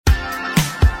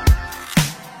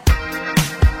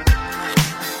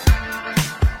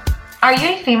Are you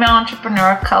a female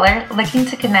entrepreneur of color looking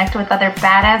to connect with other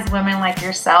badass women like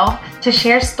yourself to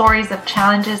share stories of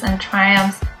challenges and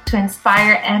triumphs, to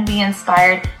inspire and be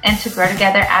inspired, and to grow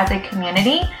together as a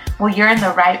community? Well, you're in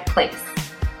the right place.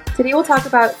 Today we'll talk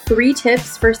about 3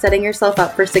 tips for setting yourself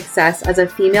up for success as a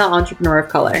female entrepreneur of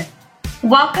color.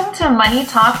 Welcome to Money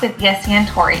Talk with Yessie and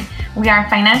Tori. We are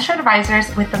financial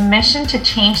advisors with a mission to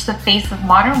change the face of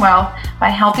modern wealth by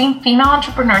helping female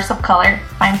entrepreneurs of color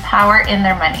find power in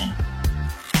their money.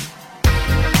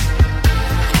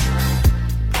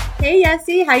 Hey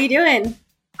Yessie, how you doing?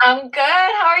 I'm good.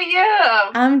 How are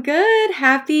you? I'm good.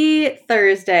 Happy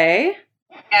Thursday.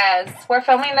 Yes, we're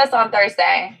filming this on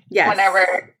Thursday. Yes.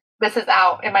 Whenever this is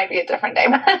out, it might be a different day.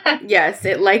 Yes,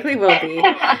 it likely will be.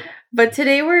 But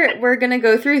today we're going to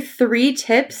go through 3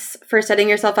 tips for setting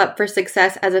yourself up for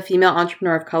success as a female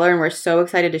entrepreneur of color, and we're so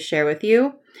excited to share with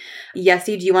you.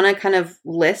 Yessie, do you want to kind of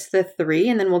list the 3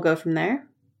 and then we'll go from there?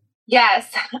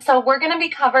 Yes. So we're going to be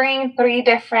covering 3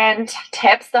 different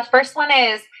tips. The first one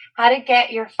is how to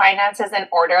get your finances in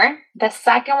order. The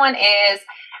second one is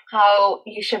how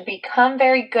you should become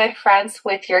very good friends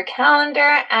with your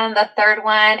calendar. And the third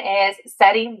one is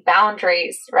setting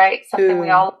boundaries, right? Something we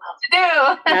all love to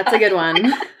do. That's a good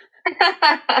one.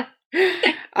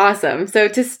 Awesome. So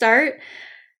to start,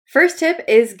 first tip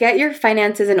is get your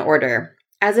finances in order.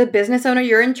 As a business owner,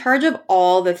 you're in charge of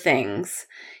all the things.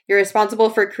 You're responsible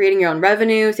for creating your own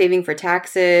revenue, saving for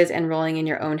taxes, enrolling in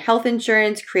your own health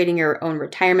insurance, creating your own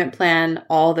retirement plan,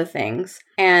 all the things.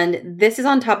 And this is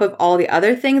on top of all the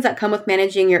other things that come with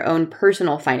managing your own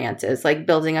personal finances, like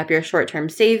building up your short-term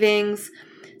savings,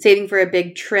 saving for a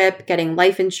big trip, getting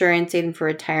life insurance, saving for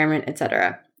retirement,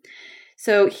 etc.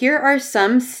 So here are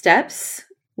some steps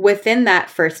within that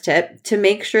first tip to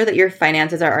make sure that your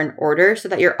finances are in order so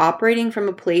that you're operating from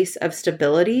a place of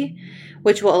stability,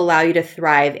 which will allow you to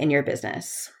thrive in your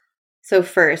business. So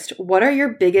first, what are your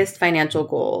biggest financial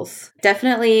goals?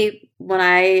 Definitely, when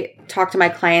I talk to my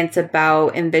clients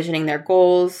about envisioning their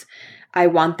goals, I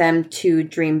want them to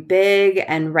dream big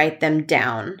and write them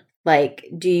down. Like,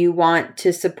 do you want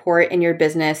to support in your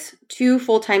business 2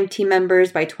 full-time team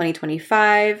members by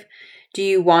 2025? Do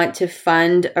you want to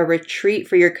fund a retreat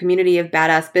for your community of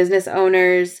badass business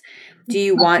owners? Do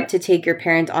you want to take your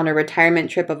parents on a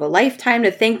retirement trip of a lifetime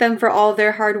to thank them for all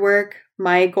their hard work?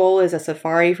 My goal is a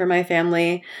safari for my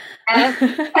family.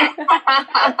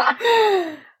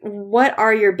 What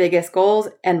are your biggest goals?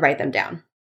 And write them down.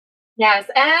 Yes.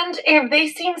 And if they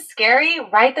seem scary,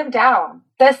 write them down.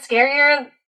 The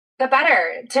scarier, the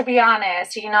better, to be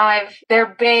honest. You know, if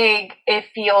they're big, it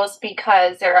feels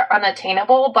because they're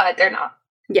unattainable, but they're not.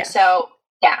 Yeah. So,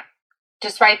 yeah,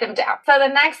 just write them down. So the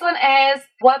next one is,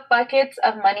 what buckets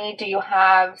of money do you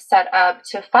have set up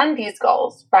to fund these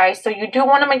goals, right? So you do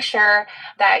want to make sure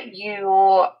that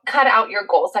you cut out your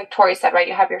goals. Like Tori said, right?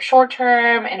 You have your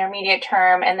short-term, intermediate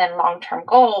term, and then long-term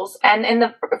goals. And in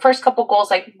the first couple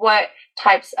goals, like what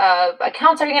types of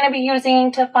accounts are you going to be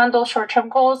using to fund those short-term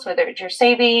goals, whether it's your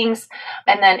savings,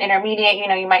 and then intermediate, you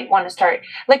know, you might want to start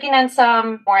looking at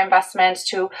some more investments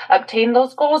to obtain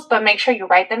those goals, but make sure you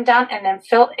write them down and then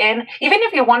fill in, even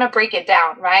if you want to break it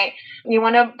down, right? You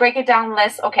want to break it down,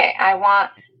 list, okay, I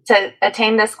want to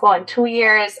attain this goal in 2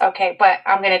 years, okay, but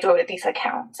I'm going to do it with these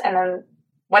accounts. And then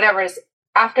whatever is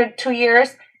after 2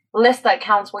 years, list the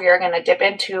accounts where you're going to dip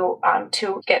into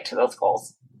to get to those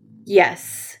goals.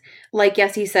 Yes. Like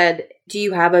Yessie said, do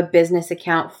you have a business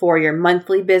account for your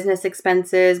monthly business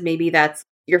expenses? Maybe that's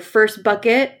your first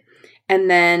bucket. And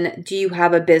then do you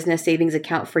have a business savings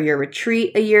account for your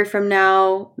retreat a year from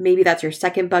now? Maybe that's your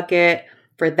second bucket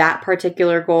for that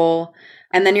particular goal.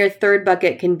 And then your third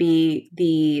bucket can be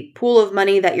the pool of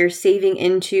money that you're saving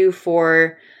into,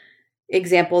 for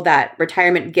example, that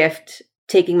retirement gift,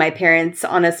 taking my parents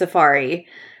on a safari.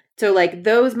 So like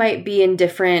those might be in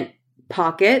different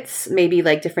pockets, maybe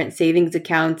like different savings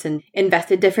accounts and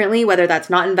invested differently, whether that's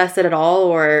not invested at all,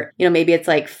 or, you know, maybe it's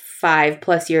like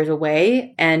 5+ years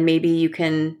away and maybe you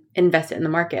can invest it in the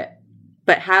market,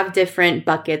 but have different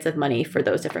buckets of money for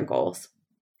those different goals.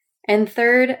 And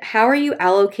third, how are you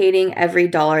allocating every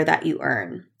dollar that you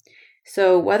earn?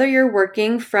 So whether you're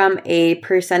working from a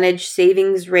percentage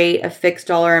savings rate, a fixed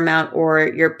dollar amount, or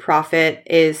your profit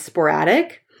is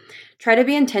sporadic, try to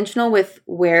be intentional with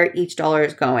where each dollar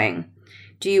is going.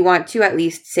 Do you want to at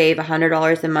least save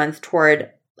 $100 a month toward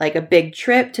like a big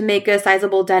trip to make a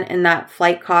sizable dent in that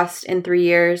flight cost in 3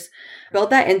 years?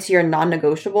 Build that into your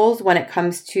non-negotiables when it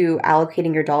comes to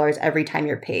allocating your dollars every time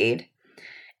you're paid.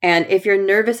 And if you're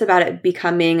nervous about it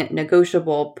becoming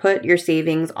negotiable, put your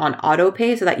savings on auto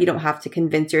pay so that you don't have to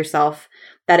convince yourself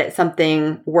that it's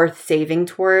something worth saving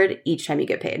toward each time you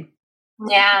get paid.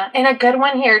 Yeah. And a good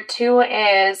one here too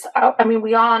is, I mean,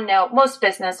 we all know most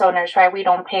business owners, right? We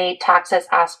don't pay taxes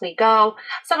as we go.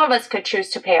 Some of us could choose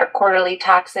to pay our quarterly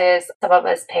taxes. Some of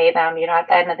us pay them, at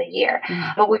the end of the year.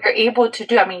 But what you're able to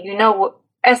do, I mean,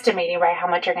 estimating, right, how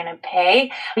much you're going to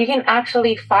pay. You can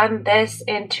actually fund this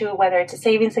into whether it's a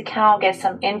savings account, get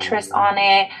some interest on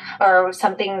it, or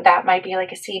something that might be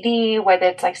like a CD, whether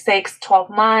it's like 6, 12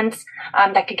 months,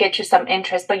 that could get you some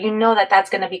interest. But that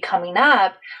that's going to be coming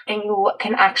up, and you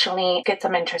can actually get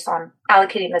some interest on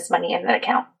allocating this money in the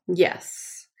account.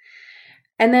 Yes.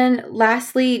 And then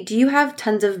lastly, do you have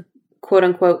tons of quote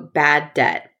unquote bad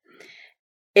debt?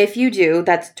 If you do,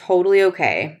 that's totally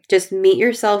okay. Just meet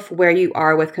yourself where you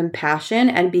are with compassion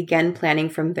and begin planning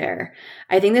from there.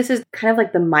 I think this is kind of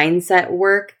like the mindset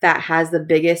work that has the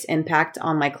biggest impact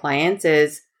on my clients,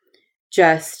 is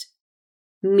just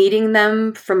meeting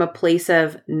them from a place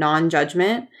of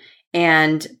non-judgment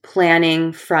and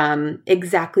planning from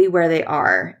exactly where they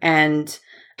are and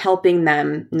helping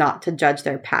them not to judge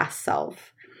their past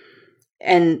self.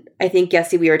 And I think,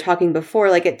 Yessie, we were talking before,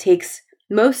 like it takes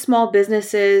most small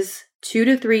businesses 2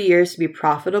 to 3 years to be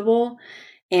profitable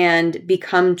and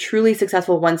become truly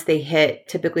successful once they hit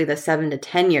typically the 7 to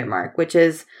 10 year mark, which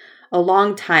is a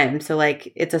long time. So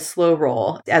like it's a slow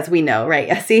roll, as we know, right,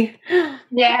 Yessie?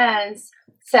 Yes.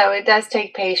 So it does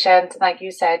take patience. Like you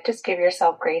said, just give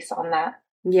yourself grace on that.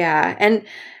 Yeah. And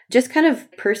just kind of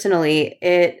personally,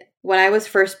 when I was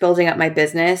first building up my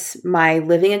business, my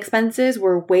living expenses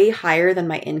were way higher than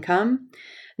my income.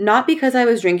 Not because I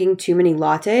was drinking too many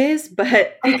lattes,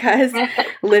 but because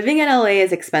living in LA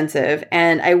is expensive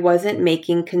and I wasn't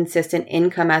making consistent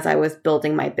income as I was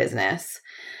building my business.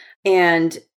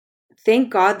 And thank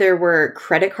God there were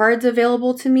credit cards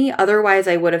available to me. Otherwise,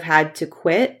 I would have had to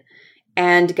quit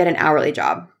and get an hourly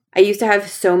job. I used to have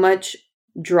so much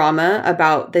drama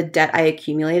about the debt I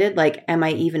accumulated. Like, am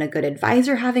I even a good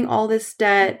advisor having all this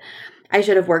debt? I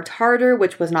should have worked harder,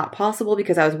 which was not possible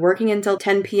because I was working until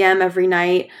 10 p.m. every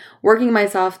night, working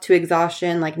myself to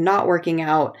exhaustion, like not working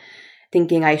out,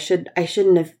 thinking I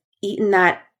shouldn't have eaten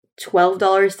that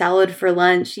 $12 salad for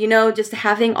lunch, just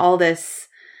having all this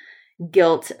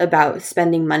guilt about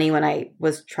spending money when I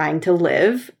was trying to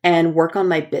live and work on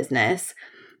my business.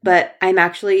 But I'm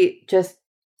actually just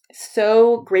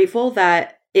so grateful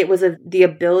that it was the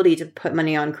ability to put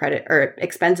money on credit or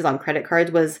expenses on credit cards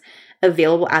was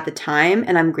available at the time,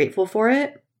 and I'm grateful for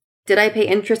it. Did I pay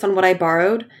interest on what I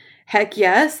borrowed? Heck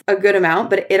yes, a good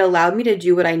amount, but it allowed me to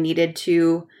do what I needed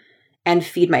to and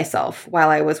feed myself while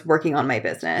I was working on my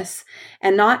business.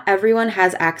 And not everyone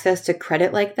has access to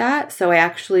credit like that, so I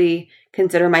actually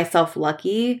consider myself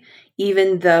lucky,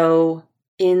 even though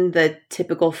in the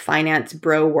typical finance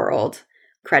bro world,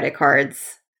 credit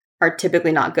cards are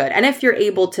typically not good. And if you're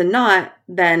able to not,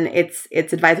 then it's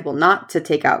advisable not to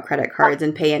take out credit cards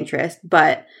and pay interest.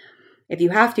 But if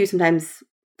you have to, sometimes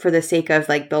for the sake of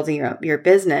like building your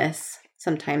business,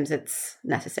 sometimes it's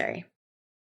necessary.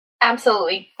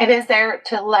 Absolutely. It is there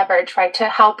to leverage, right? To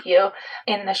help you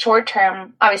in the short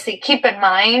term. Obviously, keep in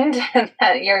mind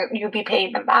that you'll be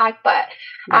paying them back, but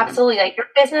absolutely, like your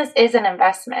business is an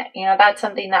investment. That's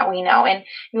something that we know. And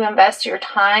you invest your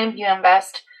time, you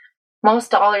invest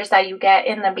most dollars that you get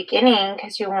in the beginning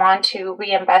because you want to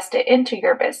reinvest it into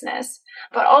your business.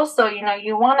 But also,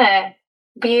 you want to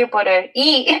be able to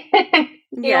eat.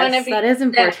 Yes, that is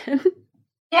important.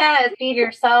 Yeah, feed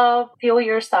yourself, fuel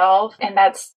yourself. And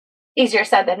that's easier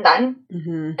said than done,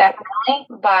 definitely.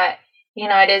 But,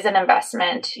 it is an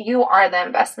investment. You are the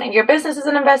investment. Your business is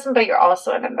an investment, but you're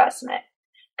also an investment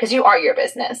because you are your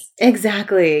business.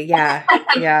 Exactly. Yeah.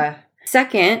 Yeah.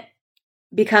 Second,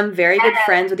 become very good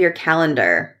friends with your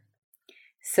calendar.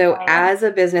 So as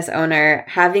a business owner,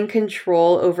 having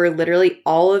control over literally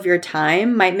all of your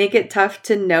time might make it tough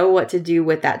to know what to do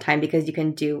with that time because you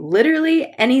can do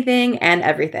literally anything and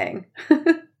everything.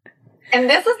 And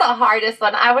this is the hardest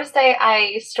one. I would say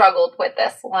I struggled with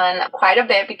this one quite a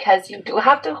bit because you do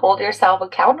have to hold yourself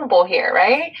accountable here,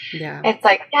 right? Yeah. It's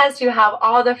like, yes, you have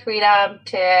all the freedom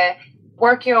to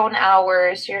work your own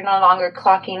hours. You're no longer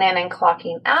clocking in and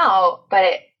clocking out,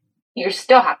 but you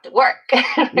still have to work.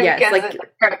 Yes, like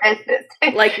your business.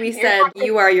 Like we said,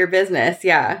 you are your business.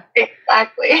 Yeah.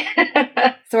 Exactly.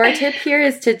 So our tip here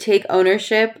is to take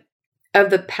ownership of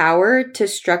the power to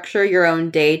structure your own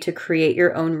day to create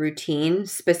your own routine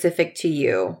specific to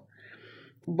you.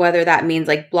 Whether that means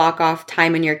like block off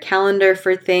time in your calendar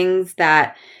for things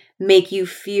that make you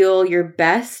feel your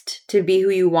best to be who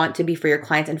you want to be for your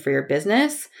clients and for your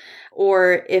business.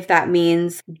 Or if that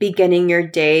means beginning your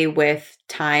day with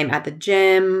time at the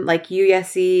gym, like you,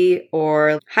 Yessie,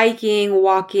 or hiking,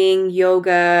 walking,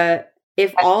 yoga,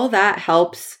 if all that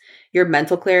helps your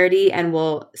mental clarity and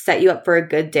will set you up for a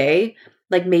good day,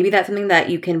 like maybe that's something that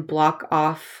you can block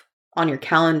off on your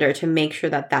calendar to make sure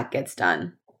that that gets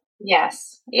done.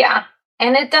 Yes. Yeah.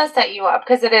 And it does set you up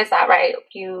because it is that, right?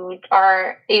 You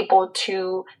are able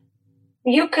to,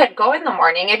 you could go in the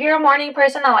morning. If you're a morning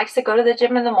person that likes to go to the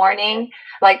gym in the morning,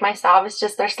 like myself, it's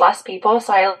just there's less people.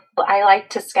 So I like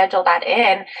to schedule that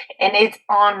in, and it's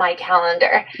on my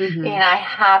calendar. Mhm. And I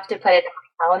have to put it on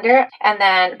my calendar. And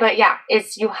then, but yeah,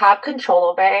 it's, you have control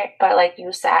over it. But like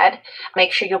you said,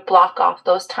 make sure you block off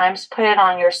those times, put it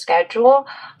on your schedule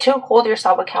to hold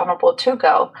yourself accountable to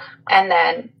go. And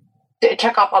then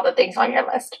check off all the things on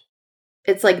your list.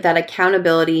 It's like that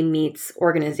accountability meets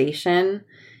organization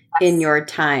in your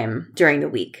time during the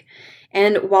week.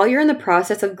 And while you're in the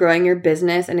process of growing your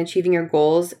business and achieving your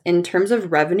goals, in terms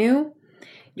of revenue,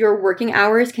 your working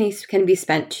hours can be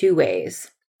spent two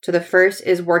ways. So the first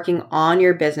is working on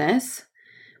your business,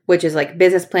 which is like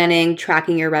business planning,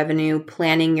 tracking your revenue,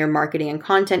 planning your marketing and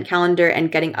content calendar,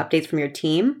 and getting updates from your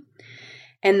team.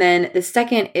 And then the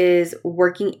second is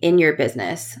working in your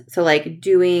business. So like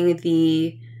doing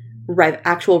the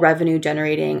actual revenue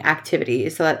generating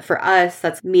activities. So that for us,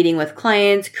 that's meeting with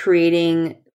clients,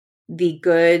 creating the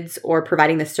goods or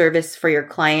providing the service for your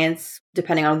clients,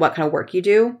 depending on what kind of work you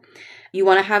do. You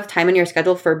want to have time in your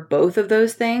schedule for both of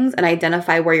those things and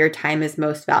identify where your time is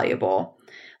most valuable.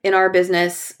 In our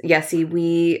business, Yessie,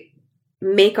 we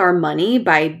make our money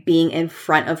by being in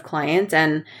front of clients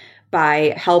and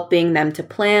by helping them to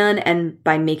plan and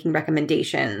by making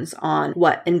recommendations on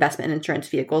what investment and insurance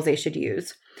vehicles they should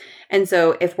use. And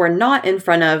so if we're not in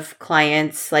front of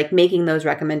clients, like making those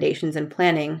recommendations and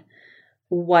planning,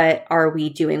 what are we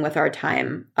doing with our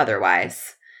time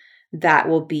otherwise that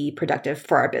will be productive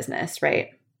for our business, right?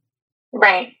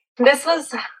 Right. This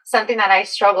was something that I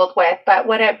struggled with, but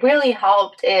what it really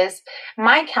helped is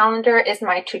my calendar is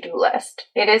my to-do list.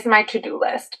 It is my to-do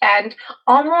list, and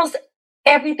almost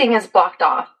everything is blocked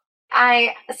off.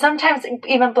 I sometimes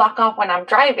even block off when I'm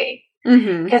driving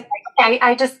because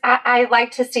I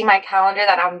like to see my calendar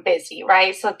that I'm busy,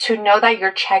 right? So to know that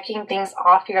you're checking things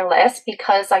off your list,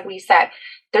 because like we said,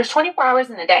 there's 24 hours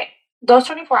in a day. Those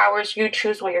 24 hours, you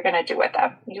choose what you're going to do with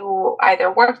them. You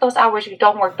either work those hours, you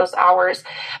don't work those hours,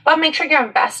 but make sure you're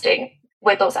investing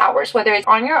with those hours, whether it's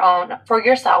on your own, for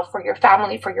yourself, for your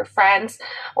family, for your friends,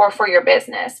 or for your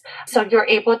business. So you're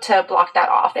able to block that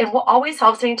off. And what always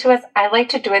helps me too is I like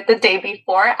to do it the day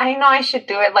before. I know I should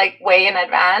do it like way in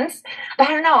advance, but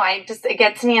I don't know. It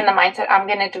gets me in the mindset, I'm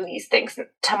going to do these things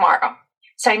tomorrow.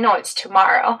 So I know it's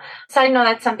tomorrow. So I know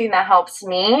that's something that helps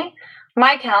me.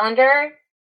 My calendar,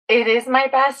 it is my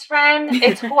best friend.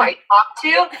 It's who I talk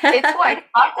to. It's who I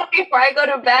talk to before I go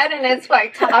to bed, and it's who I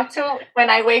talk to when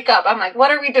I wake up. I'm like,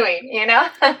 what are we doing? You know?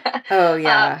 Oh,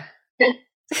 yeah.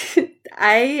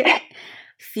 I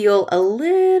feel a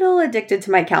little addicted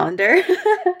to my calendar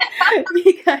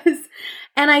because,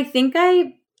 and I think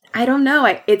I don't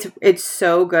know, it's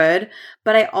so good,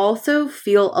 but I also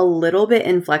feel a little bit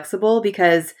inflexible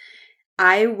because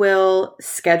I will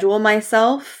schedule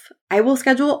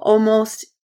almost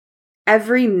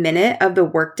every minute of the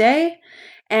workday.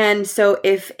 And so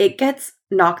if it gets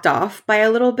knocked off by a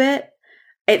little bit,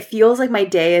 it feels like my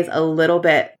day is a little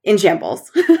bit in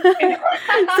shambles.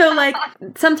 So like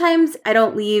sometimes I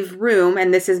don't leave room,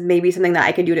 and this is maybe something that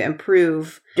I can do to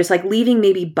improve, just like leaving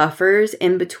maybe buffers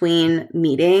in between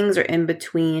meetings or in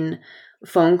between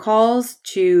phone calls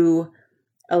to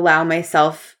allow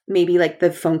myself, maybe like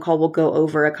the phone call will go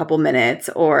over a couple minutes,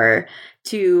 or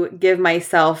to give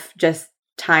myself just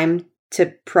time to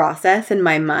process in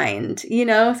my mind, you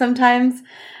know, sometimes.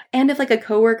 And if like a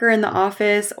coworker in the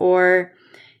office or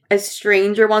a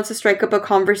stranger wants to strike up a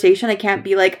conversation, I can't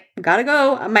be like, gotta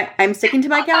go. I'm sticking to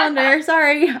my calendar.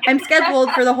 Sorry, I'm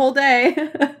scheduled for the whole day.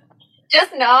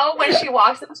 Just know when she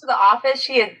walks into the office,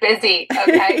 she is busy,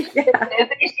 okay? Yeah.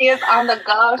 She is on the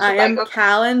go. She's I am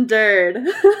calendared.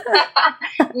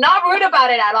 Not rude about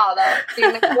it at all, though. She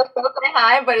makes us go say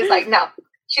hi, but it's like, no.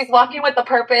 She's walking with a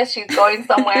purpose. She's going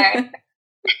somewhere.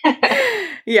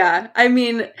 Yeah. I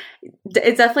mean,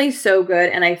 it's definitely so good.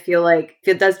 And I feel like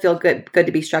it does feel good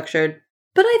to be structured.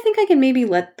 But I think I can maybe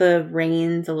let the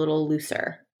reins a little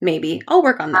looser. Maybe. I'll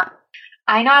work on that.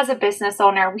 I know as a business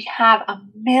owner, we have a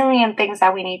million things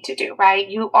that we need to do, right?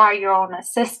 You are your own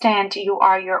assistant. You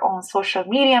are your own social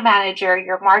media manager.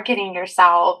 You're marketing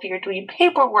yourself. You're doing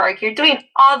paperwork. You're doing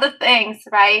all the things,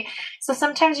 right? So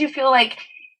sometimes you feel like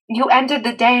you ended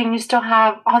the day and you still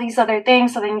have all these other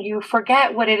things. So then you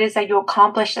forget what it is that you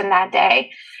accomplished in that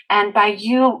day. And by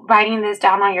you writing this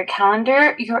down on your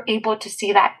calendar, you're able to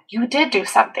see that you did do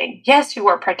something. Yes, you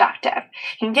were productive.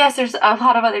 And yes, there's a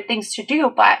lot of other things to do,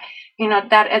 but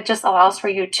that it just allows for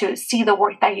you to see the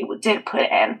work that you did put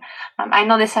in. I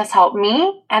know this has helped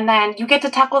me. And then you get to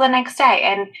tackle the next day.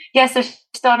 And yes, there's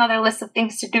still another list of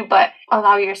things to do, but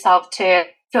allow yourself to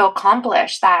feel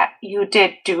accomplished that you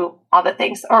did do all the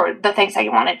things or the things that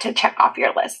you wanted to check off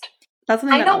your list.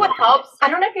 I know what helps. I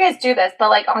don't know if you guys do this, but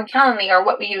like on Calendly or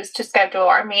what we use to schedule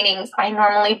our meetings, I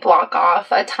normally block off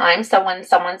a time. So when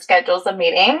someone schedules a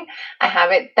meeting, I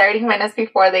have it 30 minutes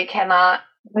before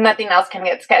nothing else can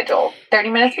get scheduled. 30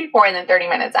 minutes before and then 30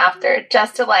 minutes after,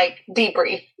 just to like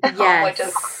debrief.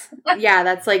 Yes. Yeah,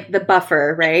 that's like the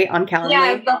buffer, right? On Calendly.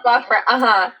 Yeah, the buffer.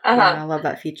 Yeah, I love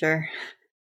that feature.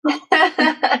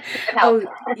 Oh,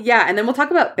 yeah. And then we'll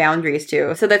talk about boundaries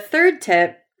too. So the third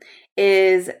tip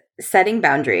is setting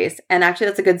boundaries. And actually,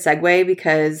 that's a good segue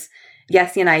because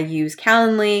Yessie and I use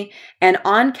Calendly. And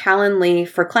on Calendly,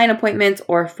 for client appointments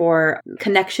or for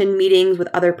connection meetings with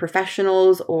other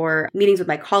professionals or meetings with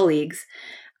my colleagues,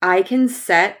 I can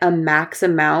set a max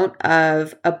amount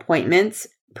of appointments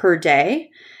per day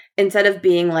instead of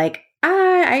being like,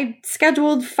 I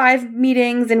scheduled 5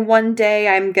 meetings in one day.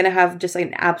 I'm going to have just like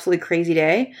an absolutely crazy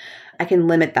day. I can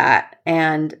limit that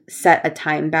and set a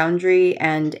time boundary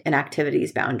and an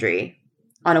activities boundary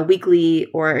on a weekly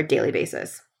or a daily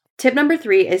basis. Tip number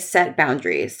 3 is set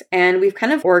boundaries. And we've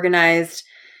kind of organized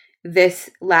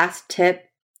this last tip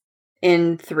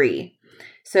in 3.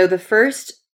 So the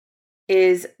first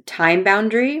is time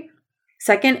boundary.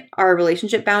 Second are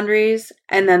relationship boundaries.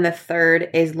 And then the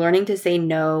third is learning to say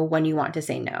no when you want to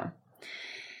say no,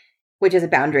 which is a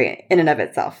boundary in and of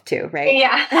itself too, right?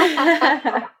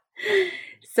 Yeah.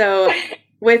 So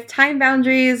with time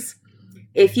boundaries,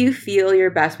 if you feel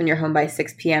your best when you're home by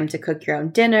 6 p.m. to cook your own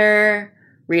dinner,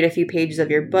 read a few pages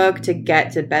of your book, to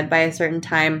get to bed by a certain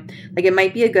time, like it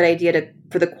might be a good idea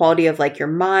for the quality of like your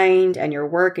mind and your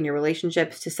work and your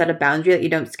relationships to set a boundary that you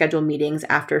don't schedule meetings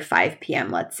after 5 p.m.,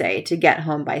 let's say, to get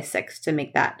home by 6 to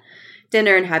make that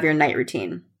dinner and have your night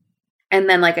routine. And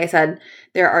then, like I said,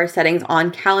 there are settings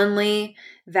on Calendly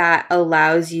that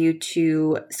allows you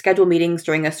to schedule meetings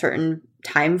during a certain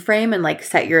time frame and like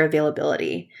set your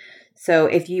availability. So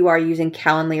if you are using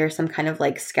Calendly or some kind of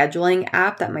like scheduling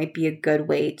app, that might be a good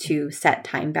way to set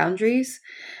time boundaries.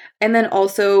 And then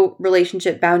also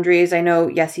relationship boundaries. I know,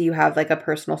 Yessie, you have like a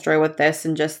personal story with this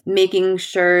and just making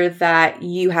sure that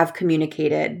you have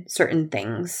communicated certain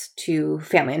things to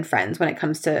family and friends when it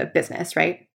comes to business,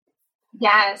 right?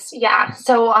 Yes. Yeah.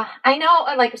 So I know,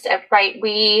 like I said, right,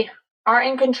 we are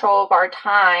in control of our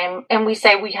time and we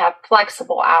say we have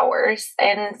flexible hours.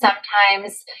 And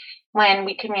sometimes when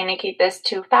we communicate this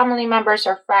to family members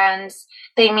or friends,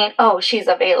 they mean, oh, she's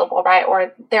available, right?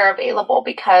 Or they're available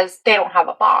because they don't have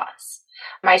a boss.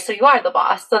 Right? So you are the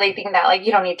boss. So they think that like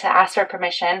you don't need to ask for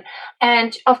permission.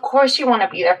 And of course you want to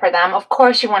be there for them. Of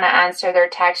course you want to answer their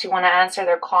text. You want to answer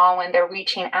their call when they're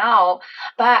reaching out.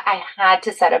 But I had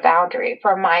to set a boundary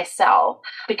for myself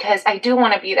because I do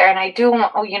want to be there and I do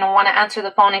want to answer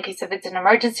the phone in case if it's an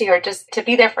emergency or just to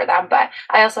be there for them. But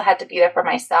I also had to be there for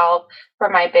myself, for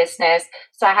my business.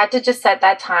 So I had to just set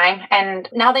that time, and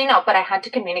now they know, but I had to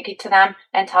communicate to them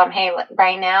and tell them, hey,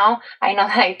 right now, I know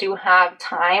that I do have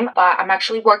time, but I'm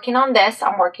actually working on this.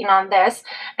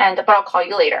 But I'll call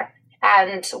you later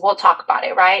and we'll talk about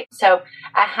it, right? So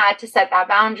I had to set that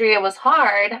boundary. It was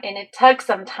hard and it took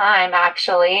some time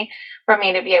actually for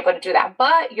me to be able to do that.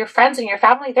 But your friends and your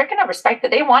family, they're going to respect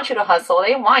it. They want you to hustle.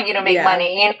 They want you to make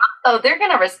money. So they're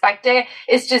going to respect it.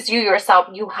 It's just you yourself.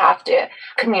 You have to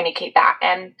communicate that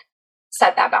and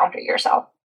set that boundary yourself.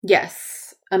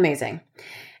 Yes. Amazing.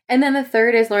 And then the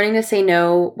third is learning to say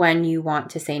no when you want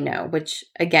to say no, which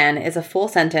again is a full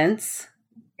sentence.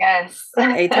 Yes.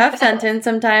 A tough sentence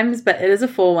sometimes, but it is a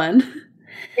full one.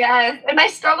 Yes. And I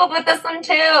struggled with this one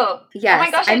too. Yes. Oh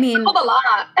my gosh, I struggled a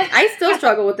lot. I still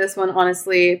struggle with this one,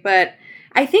 honestly. But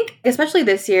I think, especially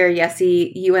this year,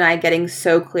 Yessie, you and I getting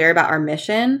so clear about our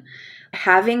mission,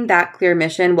 having that clear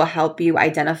mission will help you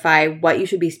identify what you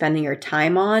should be spending your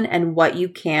time on and what you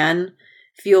can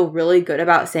feel really good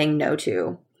about saying no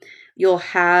to. You'll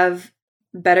have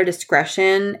better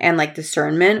discretion and like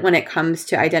discernment when it comes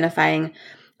to identifying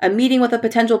a meeting with a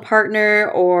potential partner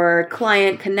or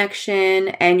client connection,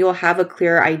 and you'll have a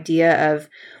clear idea of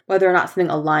whether or not something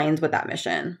aligns with that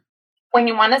mission. When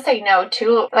you want to say no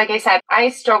too, like I said, I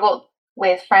struggled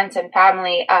with friends and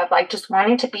family of like just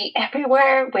wanting to be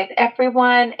everywhere with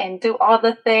everyone and do all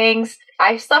the things.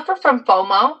 I suffer from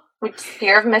FOMO, which is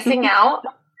fear of missing out.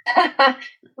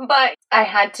 But I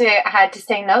had to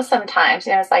say no sometimes.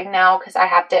 And I was like, no, because I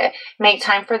have to make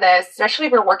time for this, especially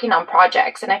if we're working on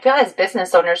projects. And I feel as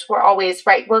business owners, we're always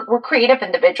right. We're creative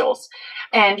individuals,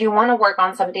 and you want to work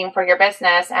on something for your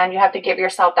business, and you have to give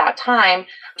yourself that time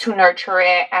to nurture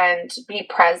it and be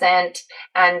present.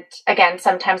 And again,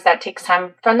 sometimes that takes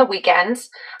time from the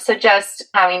weekends. So just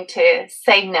having to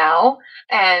say no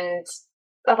and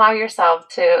allow yourself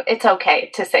to, it's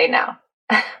okay to say no.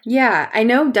 Yeah, I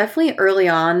know definitely early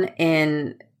on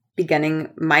in beginning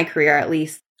my career, at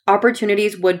least,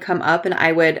 opportunities would come up and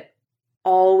I would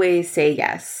always say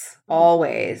yes,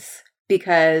 always,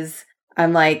 because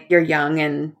I'm like, you're young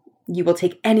and you will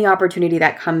take any opportunity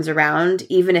that comes around,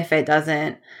 even if it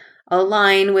doesn't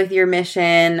align with your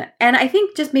mission. And I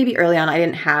think just maybe early on, I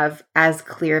didn't have as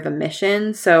clear of a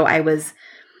mission. So I was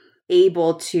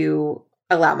able to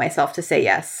allow myself to say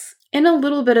yes in a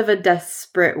little bit of a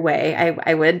desperate way,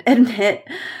 I would admit.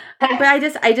 But I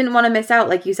didn't want to miss out.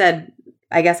 Like you said,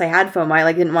 I guess I had FOMO.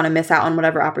 I didn't want to miss out on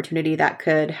whatever opportunity that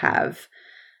could have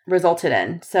resulted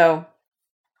in. So.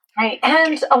 Right.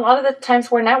 And a lot of the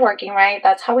times we're networking, right?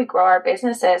 That's how we grow our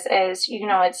businesses is,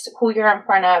 it's who you're in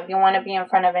front of. You want to be in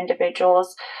front of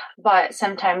individuals, but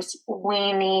sometimes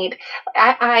we need,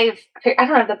 I don't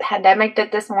know if the pandemic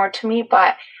did this more to me,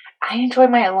 but I enjoy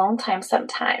my alone time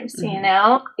sometimes,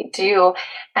 I do.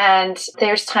 And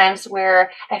there's times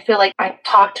where I feel like I've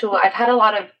had a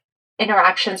lot of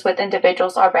interactions with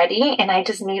individuals already, and I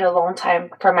just need alone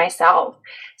time for myself.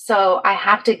 So I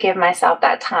have to give myself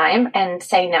that time and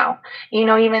say no,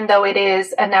 even though it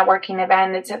is a networking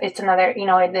event, it's another,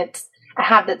 I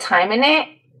have the time in it.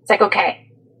 It's like, okay,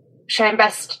 should I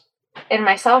invest in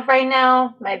myself right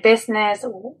now, my business?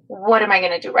 What am I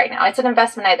going to do right now? It's an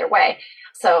investment either way.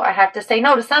 So I have to say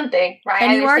no to something, right?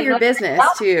 And you are your business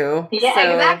too. Yeah,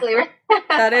 so exactly.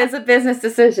 That is a business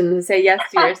decision to say yes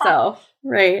to yourself,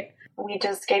 right? We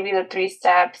just gave you the 3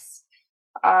 steps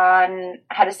on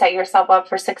how to set yourself up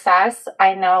for success.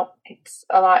 I know it's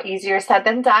a lot easier said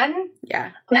than done.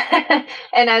 Yeah.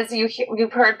 And as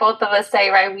you've heard both of us say,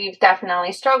 right, we've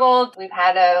definitely struggled. We've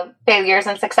had failures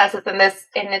and successes in this,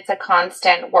 and it's a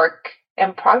constant work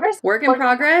in progress. Work in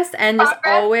progress, and just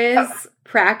always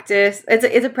practice.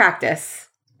 It's a practice.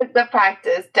 It's a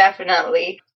practice,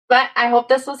 definitely. But I hope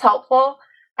this was helpful.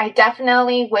 I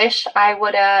definitely wish I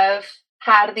would have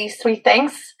had these 3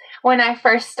 things when I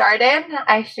first started.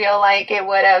 I feel like it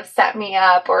would have set me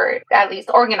up, or at least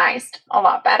organized a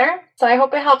lot better. So I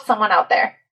hope it helps someone out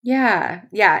there. Yeah.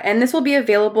 And this will be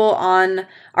available on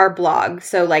our blog.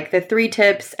 So the 3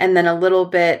 tips and then a little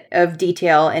bit of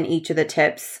detail in each of the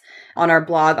tips on our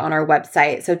blog, on our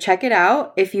website. So check it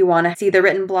out if you want to see the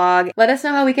written blog. Let us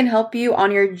know how we can help you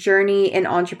on your journey in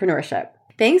entrepreneurship.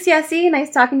 Thanks, Yessie. Nice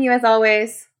talking to you as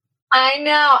always. I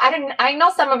know. I know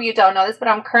some of you don't know this, but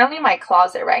I'm currently in my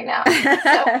closet right now.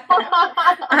 So.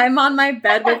 I'm on my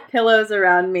bed with pillows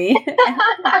around me.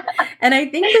 And I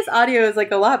think this audio is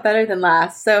a lot better than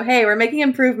last. So, hey, we're making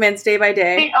improvements day by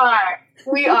day.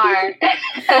 We are.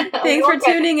 Thanks for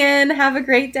tuning in. Have a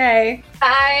great day.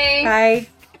 Bye. Bye.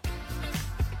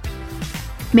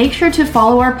 Make sure to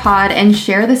follow our pod and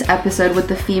share this episode with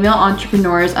the female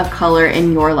entrepreneurs of color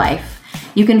in your life.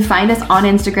 You can find us on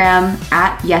Instagram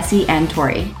at Yessie and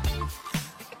Tori.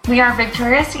 We are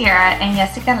Victoria Sierra and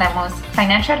Jessica Lemos,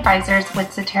 financial advisors with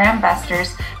Cetera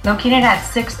Investors, located at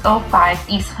 605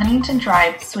 East Huntington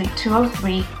Drive, Suite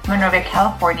 203, Monrovia,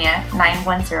 California,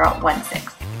 91016.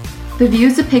 The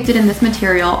views depicted in this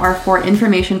material are for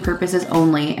information purposes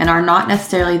only and are not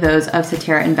necessarily those of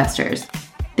Cetera Investors.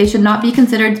 They should not be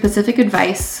considered specific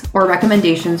advice or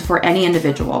recommendations for any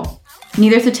individual.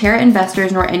 Neither Cetera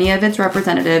Investors nor any of its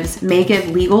representatives may give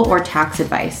legal or tax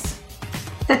advice.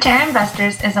 Cetera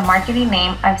Investors is a marketing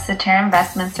name of Cetera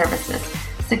Investment Services.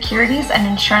 Securities and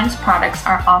insurance products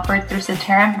are offered through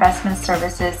Cetera Investment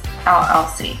Services,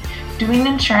 LLC, doing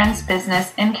insurance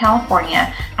business in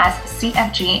California as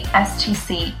CFG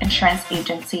STC Insurance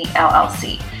Agency,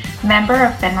 LLC. Member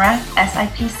of FINRA,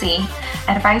 SIPC.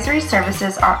 Advisory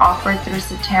services are offered through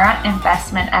Cetera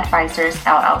Investment Advisors,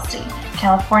 LLC.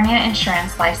 California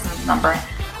Insurance License Number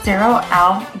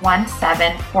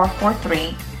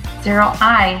 0L17443,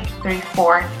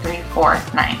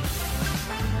 0I34349.